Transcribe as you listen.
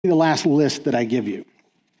the last list that I give you.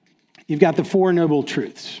 You've got the Four Noble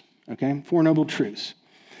Truths, okay? Four Noble Truths.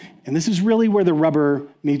 And this is really where the rubber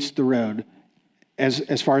meets the road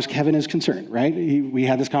as far as Kevin is concerned, right? We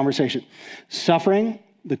had this conversation. Suffering,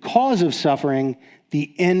 the cause of suffering,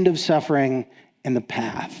 the end of suffering, and the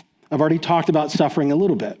path. I've already talked about suffering a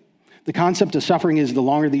little bit. The concept of suffering is the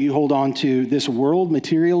longer that you hold on to this world,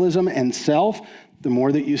 materialism, and self, the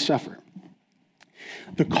more that you suffer.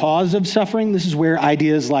 The cause of suffering, this is where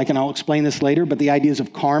ideas like, and I'll explain this later, but the ideas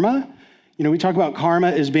of karma. We talk about karma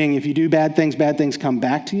as being if you do bad things come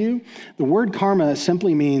back to you. The word karma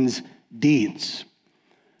simply means deeds.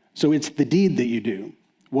 So it's the deed that you do.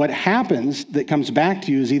 What happens that comes back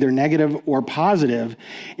to you is either negative or positive,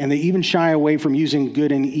 and they even shy away from using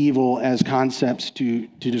good and evil as concepts to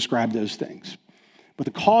describe those things. But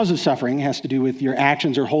the cause of suffering has to do with your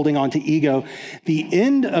actions or holding on to ego. The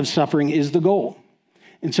end of suffering is the goal.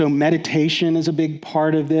 And so meditation is a big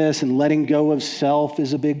part of this, and letting go of self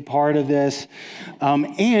is a big part of this.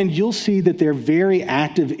 And you'll see that they're very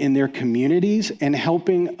active in their communities and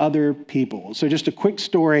helping other people. So just a quick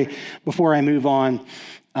story before I move on.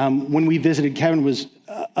 When we visited, Kevin was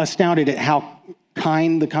astounded at how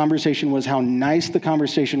kind the conversation was, how nice the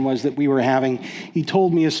conversation was that we were having. He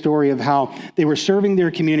told me a story of how they were serving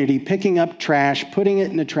their community, picking up trash, putting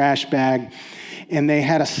it in a trash bag, and they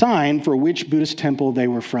had a sign for which Buddhist temple they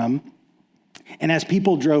were from. And as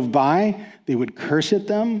people drove by, they would curse at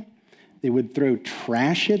them. They would throw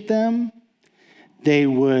trash at them. They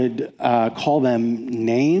would call them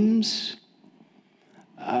names.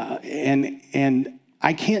 And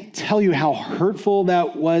I can't tell you how hurtful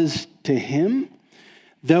that was to him,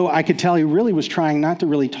 though I could tell he really was trying not to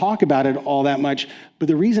really talk about it all that much. But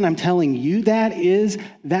the reason I'm telling you that is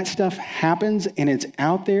that stuff happens and it's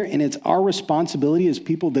out there, and it's our responsibility as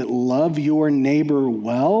people that love your neighbor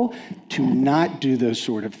well to not do those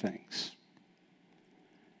sort of things.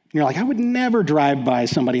 And you're like, I would never drive by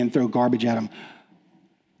somebody and throw garbage at them.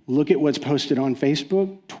 Look at what's posted on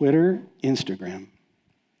Facebook, Twitter, Instagram.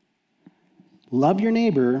 Love your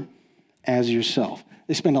neighbor as yourself.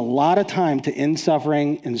 They spend a lot of time to end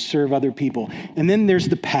suffering and serve other people. And then there's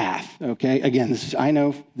the path, okay? Again, I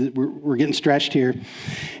know that we're getting stretched here.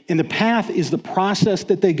 And the path is the process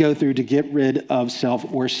that they go through to get rid of self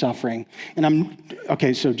or suffering. And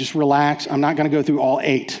so just relax. I'm not going to go through all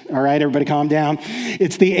 8, all right? Everybody calm down.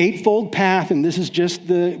 It's the 8-fold path, and this is just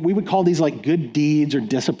we would call these like good deeds or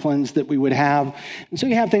disciplines that we would have. And so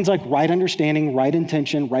you have things like right understanding, right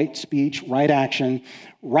intention, right speech, right action,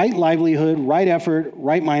 right livelihood, right effort,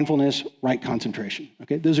 right mindfulness, right concentration.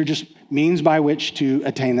 Okay, those are just means by which to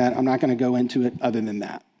attain that. I'm not going to go into it other than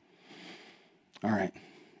that. All right.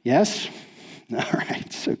 Yes? All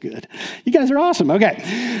right, so good. You guys are awesome.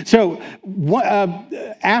 Okay, so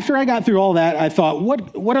after I got through all that, I thought,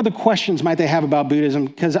 what other questions might they have about Buddhism?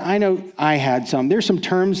 Because I know I had some. There's some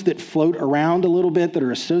terms that float around a little bit that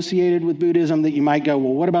are associated with Buddhism that you might go,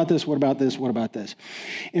 well, what about this? What about this? What about this?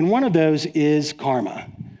 And one of those is karma.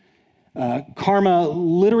 Karma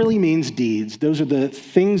literally means deeds. Those are the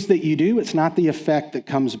things that you do. It's not the effect that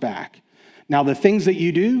comes back. Now, the things that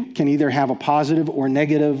you do can either have a positive or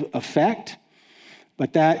negative effect,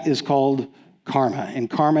 but that is called karma, and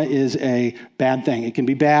karma is a bad thing. It can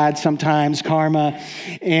be bad sometimes, karma,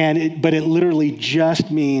 but it literally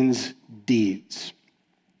just means deeds.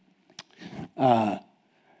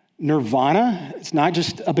 Nirvana, it's not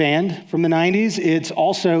just a band from the 90s, it's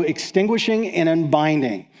also extinguishing and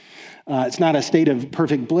unbinding. It's not a state of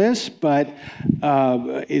perfect bliss, but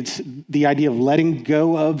it's the idea of letting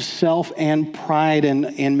go of self and pride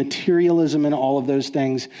and materialism and all of those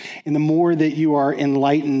things. And the more that you are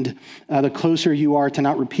enlightened, the closer you are to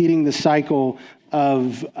not repeating the cycle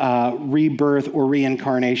of rebirth or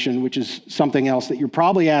reincarnation, which is something else that you're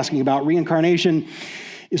probably asking about. Reincarnation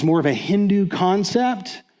is more of a Hindu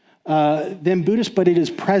concept than Buddhist, but it is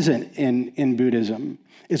present in Buddhism.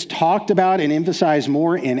 It's talked about and emphasized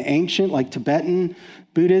more in ancient, like Tibetan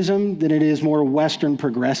Buddhism, than it is more Western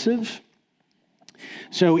progressive.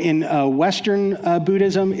 So in Western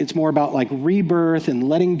Buddhism, it's more about like rebirth and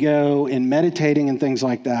letting go and meditating and things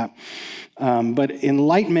like that. But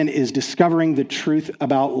enlightenment is discovering the truth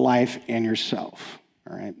about life and yourself,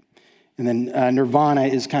 all right? And then nirvana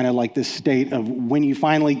is kind of like this state of when you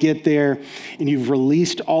finally get there and you've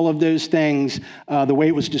released all of those things. The way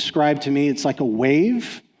it was described to me, it's like a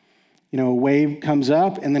wave. A wave comes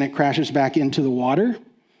up and then it crashes back into the water.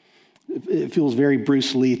 It feels very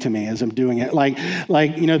Bruce Lee to me as I'm doing it. Like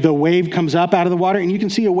the wave comes up out of the water, and you can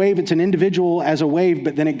see a wave. It's an individual as a wave,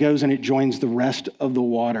 but then it goes and it joins the rest of the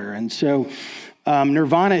water. And so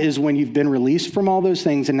Nirvana is when you've been released from all those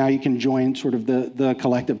things and now you can join sort of the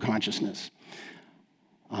collective consciousness.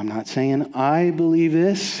 I'm not saying I believe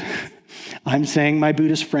this. I'm saying my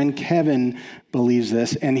Buddhist friend Kevin believes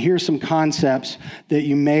this. And here's some concepts that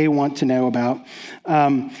you may want to know about.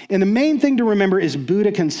 And the main thing to remember is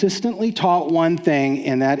Buddha consistently taught one thing,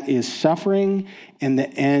 and that is suffering and the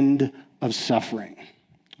end of suffering.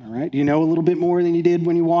 All right? Do you know a little bit more than you did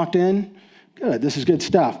when you walked in? Good. This is good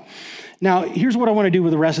stuff. Now, here's what I want to do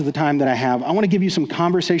with the rest of the time that I have. I want to give you some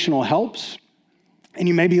conversational helps. And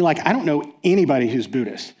you may be like, I don't know anybody who's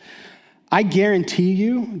Buddhist. I guarantee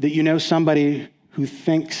you that you know somebody who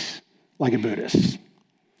thinks like a Buddhist.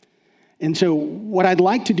 And so what I'd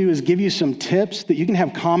like to do is give you some tips that you can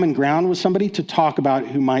have common ground with somebody to talk about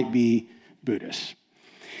who might be Buddhist.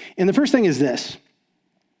 And the first thing is this: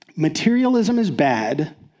 materialism is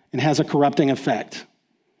bad and has a corrupting effect.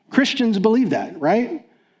 Christians believe that, right?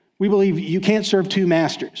 We believe you can't serve two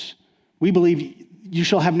masters. We believe you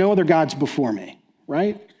shall have no other gods before me,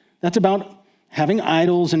 right? That's about having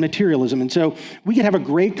idols and materialism. And so we could have a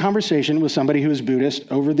great conversation with somebody who is Buddhist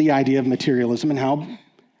over the idea of materialism and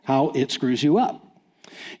how it screws you up.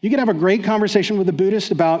 You could have a great conversation with a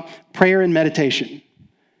Buddhist about prayer and meditation.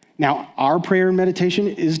 Now, our prayer and meditation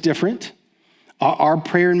is different. Our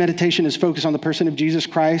prayer and meditation is focused on the person of Jesus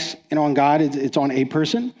Christ and on God. It's on a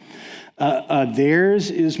person. Theirs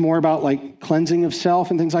is more about like cleansing of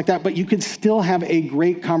self and things like that. But you could still have a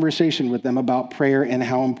great conversation with them about prayer and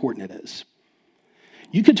how important it is.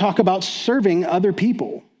 You could talk about serving other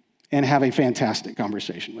people and have a fantastic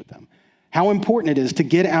conversation with them. How important it is to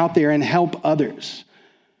get out there and help others.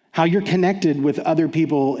 How you're connected with other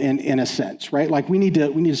people in a sense, right? Like we need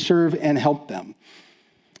to serve and help them.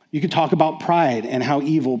 You could talk about pride and how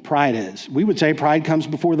evil pride is. We would say pride comes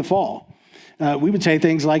before the fall. We would say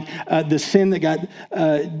things like the sin that got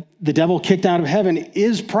the devil kicked out of heaven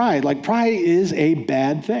is pride. Like pride is a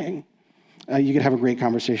bad thing. You could have a great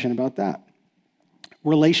conversation about that.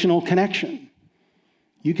 Relational connection.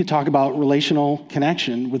 You could talk about relational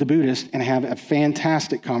connection with a Buddhist and have a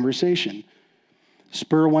fantastic conversation.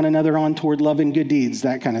 Spur one another on toward love and good deeds,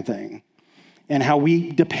 that kind of thing. And how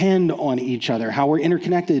we depend on each other, how we're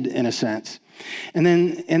interconnected in a sense. And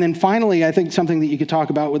then finally, I think something that you could talk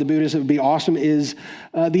about with a Buddhist that would be awesome is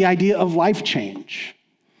the idea of life change.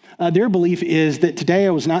 Their belief is that today I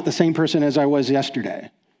was not the same person as I was yesterday.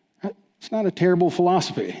 It's not a terrible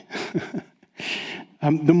philosophy.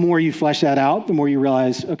 The more you flesh that out, the more you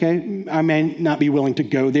realize, okay, I may not be willing to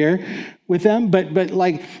go there with them, but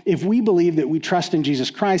like if we believe that we trust in Jesus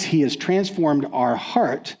Christ, he has transformed our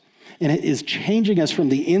heart and it is changing us from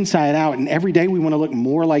the inside out, and every day we want to look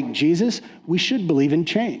more like Jesus, we should believe in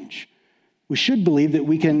change. We should believe that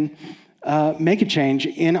we can make a change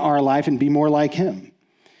in our life and be more like him.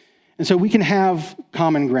 And so we can have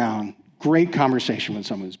common ground, great conversation with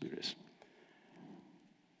someone who's Buddhist.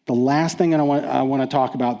 The last thing I want to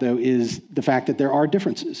talk about, though, is the fact that there are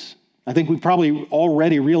differences. I think we probably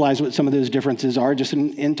already realize what some of those differences are just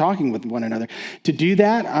in talking with one another. To do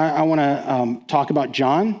that, I want to talk about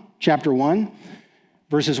John chapter 1,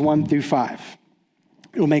 verses 1 through 5.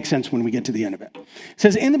 It'll make sense when we get to the end of it. It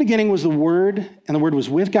says, in the beginning was the Word, and the Word was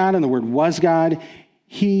with God, and the Word was God.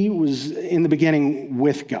 He was in the beginning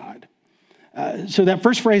with God. So that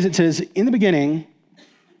first phrase, it says, in the beginning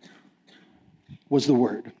was the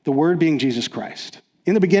Word being Jesus Christ.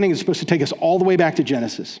 In the beginning is supposed to take us all the way back to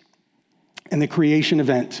Genesis and the creation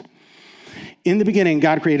event. In the beginning,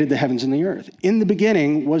 God created the heavens and the earth. In the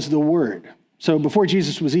beginning was the Word. So before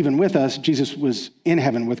Jesus was even with us, Jesus was in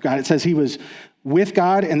heaven with God. It says he was with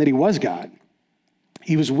God and that he was God.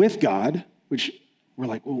 He was with God, which we're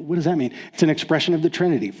like, well, what does that mean? It's an expression of the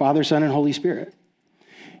Trinity, Father, Son, and Holy Spirit.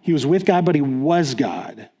 He was with God, but he was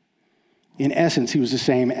God. In essence, he was the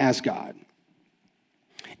same as God.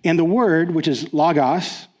 And the Word, which is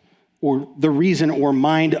logos, or the reason or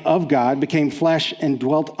mind of God, became flesh and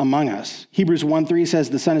dwelt among us. Hebrews 1:3 says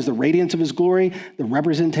the Son is the radiance of his glory, the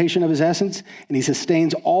representation of his essence, and he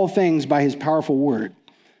sustains all things by his powerful word.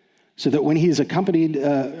 So that when he has accompanied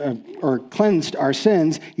or cleansed our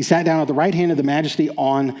sins, he sat down at the right hand of the majesty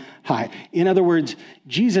on high. In other words,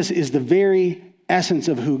 Jesus is the very essence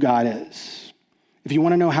of who God is. If you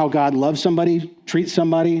want to know how God loves somebody, treats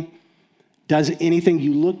somebody, does anything,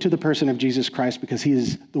 you look to the person of Jesus Christ because he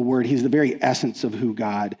is the Word. He's the very essence of who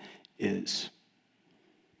God is.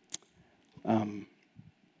 Then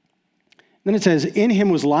it says, in him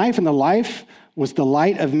was life, and the life was the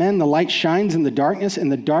light of men. The light shines in the darkness,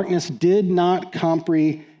 and the darkness did not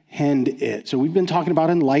comprehend it. So we've been talking about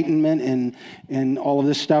enlightenment and all of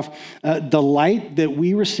this stuff. The light that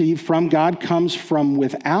we receive from God comes from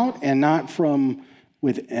without and not from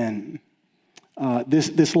within.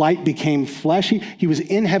 This light became flesh. He was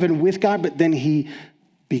in heaven with God, but then he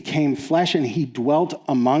became flesh and he dwelt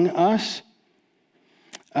among us.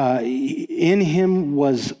 In him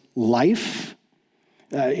was life.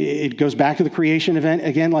 It goes back to the creation event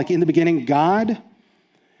again, like in the beginning, God,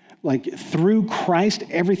 like through Christ,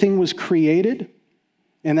 everything was created.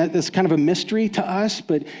 And that's kind of a mystery to us,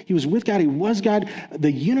 but he was with God. He was God.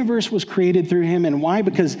 The universe was created through him. And why?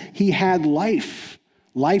 Because he had life.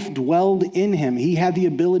 Life dwelled in him. He had the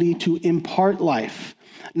ability to impart life,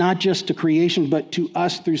 not just to creation, but to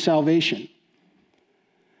us through salvation.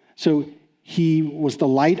 So he was the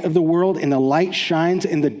light of the world, and the light shines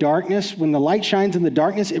in the darkness. When the light shines in the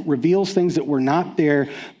darkness, it reveals things that were not there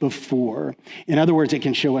before. In other words, it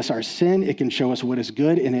can show us our sin, it can show us what is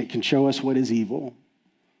good, and it can show us what is evil.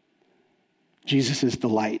 Jesus is the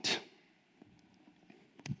light.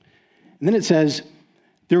 And then it says,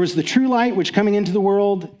 there was the true light, which coming into the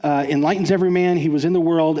world enlightens every man. He was in the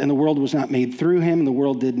world, and the world was not made through him, and the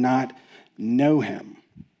world did not know him.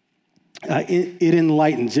 It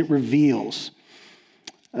enlightens, it reveals.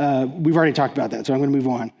 We've already talked about that, so I'm going to move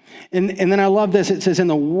on. And then I love this. It says, and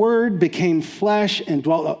the Word became flesh and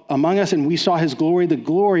dwelt among us, and we saw his glory, the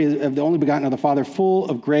glory of the only begotten of the Father, full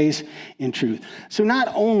of grace and truth. So not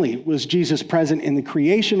only was Jesus present in the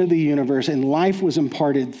creation of the universe, and life was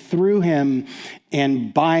imparted through him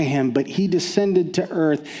and by him, but he descended to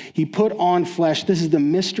earth. He put on flesh. This is the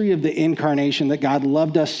mystery of the incarnation, that God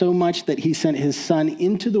loved us so much that he sent his Son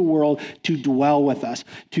into the world to dwell with us,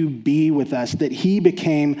 to be with us, that he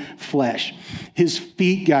became flesh. His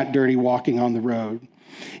feet got dirty walking on the road.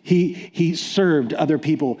 He served other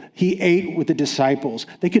people. He ate with the disciples.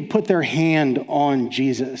 They could put their hand on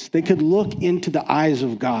Jesus. They could look into the eyes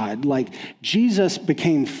of God. Like, Jesus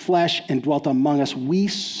became flesh and dwelt among us. We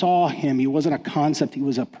saw him. He wasn't a concept. He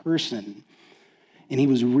was a person. And he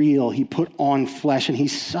was real. He put on flesh and he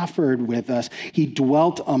suffered with us. He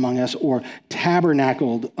dwelt among us, or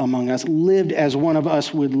tabernacled among us, lived as one of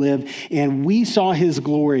us would live. And we saw his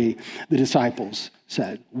glory, the disciples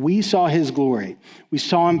said. We saw his glory. We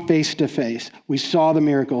saw him face to face. We saw the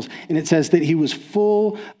miracles. And it says that he was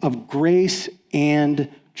full of grace and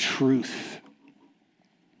truth.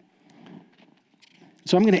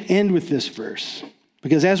 So I'm going to end with this verse,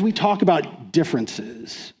 because as we talk about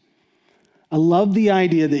differences, I love the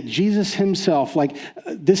idea that Jesus himself, like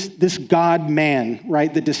this God-man,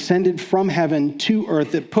 right, that descended from heaven to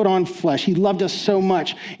earth, that put on flesh. He loved us so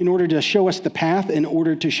much in order to show us the path, in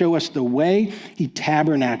order to show us the way. He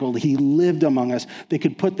tabernacled. He lived among us. They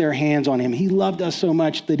could put their hands on him. He loved us so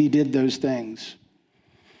much that he did those things.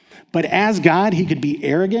 But as God, he could be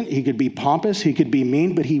arrogant. He could be pompous. He could be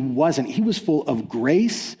mean, but he wasn't. He was full of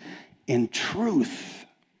grace and truth.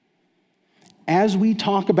 As we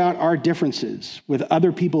talk about our differences with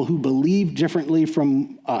other people who believe differently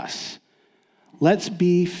from us, let's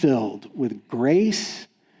be filled with grace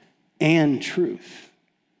and truth.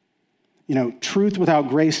 You know, truth without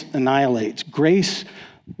grace annihilates. Grace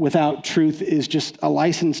without truth is just a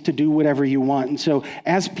license to do whatever you want. And so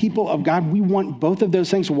as people of God, we want both of those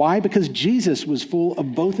things. Why? Because Jesus was full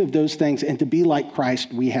of both of those things. And to be like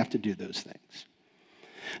Christ, we have to do those things.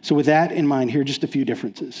 So with that in mind, here are just a few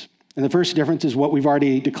differences. And the first difference is what we've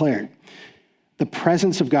already declared: the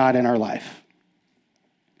presence of God in our life.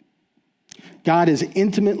 God is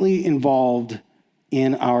intimately involved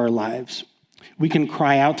in our lives. We can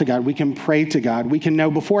cry out to God. We can pray to God. We can know,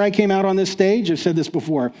 before I came out on this stage, I've said this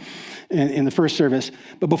before in the first service,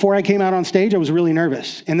 but before I came out on stage, I was really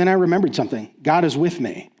nervous. And then I remembered something. God is with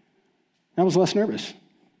me. I was less nervous.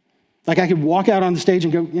 Like, I could walk out on the stage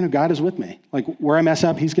and go, God is with me. Like, where I mess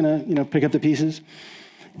up, he's going to, pick up the pieces.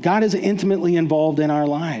 God is intimately involved in our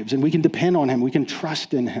lives, and we can depend on him. We can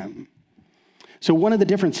trust in him. So one of the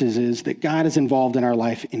differences is that God is involved in our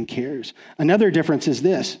life and cares. Another difference is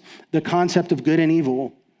this: the concept of good and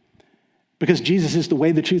evil. Because Jesus is the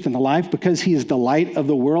way, the truth, and the life, because he is the light of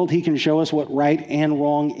the world, he can show us what right and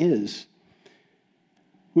wrong is.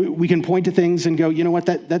 We can point to things and go, you know what,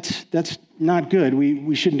 that's not good.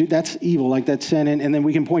 We shouldn't do, that's evil, like that's sin. And then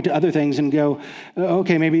we can point to other things and go,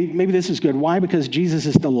 okay, maybe this is good. Why? Because Jesus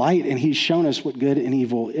is the light and he's shown us what good and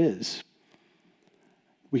evil is.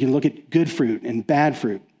 We can look at good fruit and bad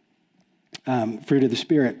fruit, fruit of the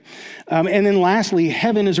Spirit. And then lastly,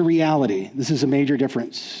 heaven is a reality. This is a major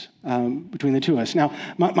difference between the two of us. Now,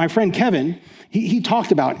 my friend Kevin, he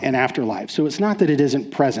talked about an afterlife. So it's not that it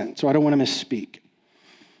isn't present. So I don't want to misspeak.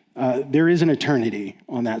 There is an eternity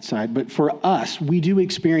on that side. But for us, we do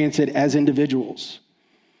experience it as individuals.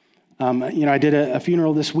 I did a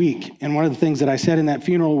funeral this week, and one of the things that I said in that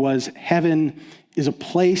funeral was heaven is a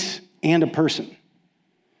place and a person.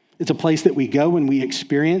 It's a place that we go and we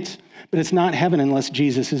experience, but it's not heaven unless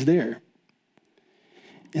Jesus is there.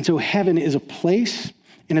 And so heaven is a place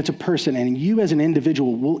and it's a person, and you as an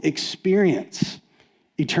individual will experience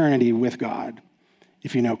eternity with God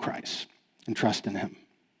if you know Christ and trust in him.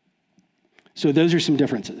 So those are some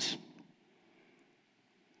differences.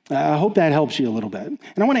 I hope that helps you a little bit. And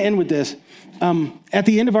I want to end with this. At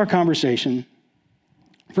the end of our conversation,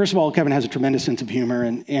 first of all, Kevin has a tremendous sense of humor,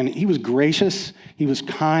 and he was gracious. He was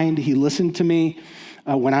kind. He listened to me.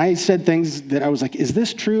 When I said things that I was like, is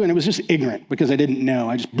this true? And it was just ignorant because I didn't know.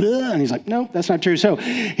 I just, blah, and he's like, no, that's not true. So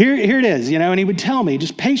here it is, and he would tell me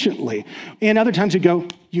just patiently. And other times he'd go,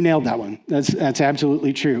 you nailed that one. That's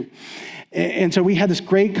absolutely true. And so we had this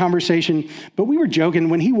great conversation, but we were joking.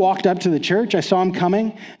 When he walked up to the church, I saw him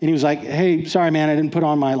coming, and he was like, hey, sorry, man, I didn't put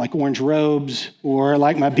on my orange robes or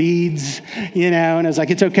my beads, and I was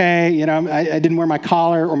like, it's okay. I didn't wear my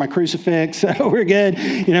collar or my crucifix, so we're good,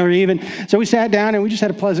 we're even. So we sat down and we just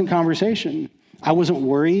had a pleasant conversation. I wasn't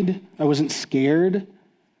worried. I wasn't scared.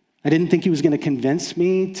 I didn't think he was going to convince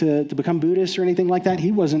me to become Buddhist or anything like that.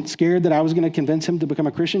 He wasn't scared that I was going to convince him to become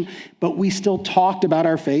a Christian, but we still talked about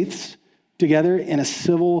our faiths together in a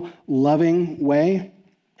civil, loving way.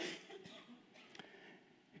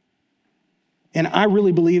 And I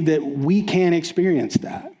really believe that we can experience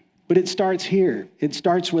that. But it starts here. It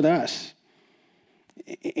starts with us.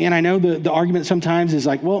 And I know the argument sometimes is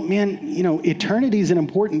like, well, man, eternity is an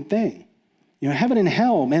important thing. Heaven and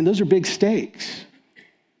hell, man, those are big stakes.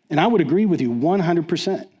 And I would agree with you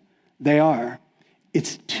 100%. They are.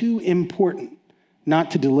 It's too important not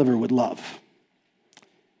to deliver with love.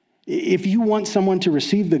 If you want someone to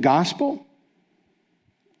receive the gospel,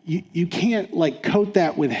 you can't coat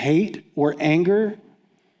that with hate or anger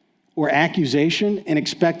or accusation and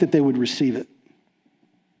expect that they would receive it.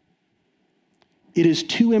 It is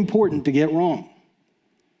too important to get wrong.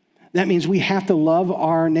 That means we have to love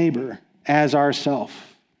our neighbor as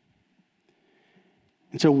ourself.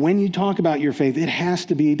 And so when you talk about your faith, it has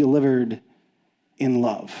to be delivered in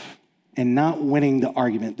love and not winning the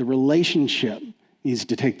argument. The relationship needs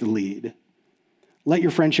to take the lead. Let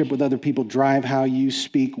your friendship with other people drive how you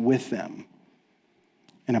speak with them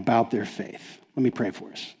and about their faith. Let me pray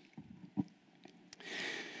for us.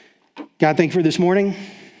 God, thank you for this morning.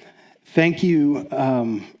 Thank you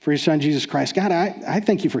for your son, Jesus Christ. God, I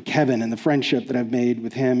thank you for Kevin and the friendship that I've made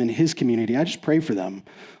with him and his community. I just pray for them,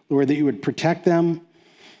 Lord, that you would protect them,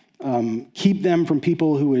 keep them from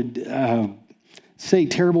people who would say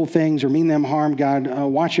terrible things or mean them harm. God,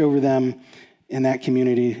 watch over them in that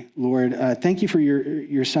community, Lord. Thank you for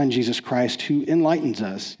your son, Jesus Christ, who enlightens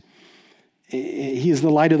us. He is the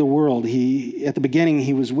light of the world. At the beginning,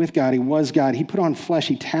 he was with God. He was God. He put on flesh.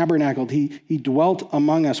 He tabernacled. He dwelt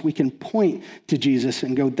among us. We can point to Jesus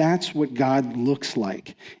and go, that's what God looks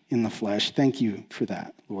like in the flesh. Thank you for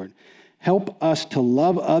that, Lord. Help us to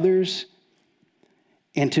love others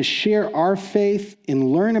and to share our faith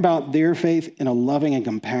and learn about their faith in a loving and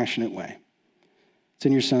compassionate way. It's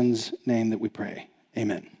in your son's name that we pray.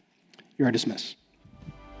 Amen. You are dismissed.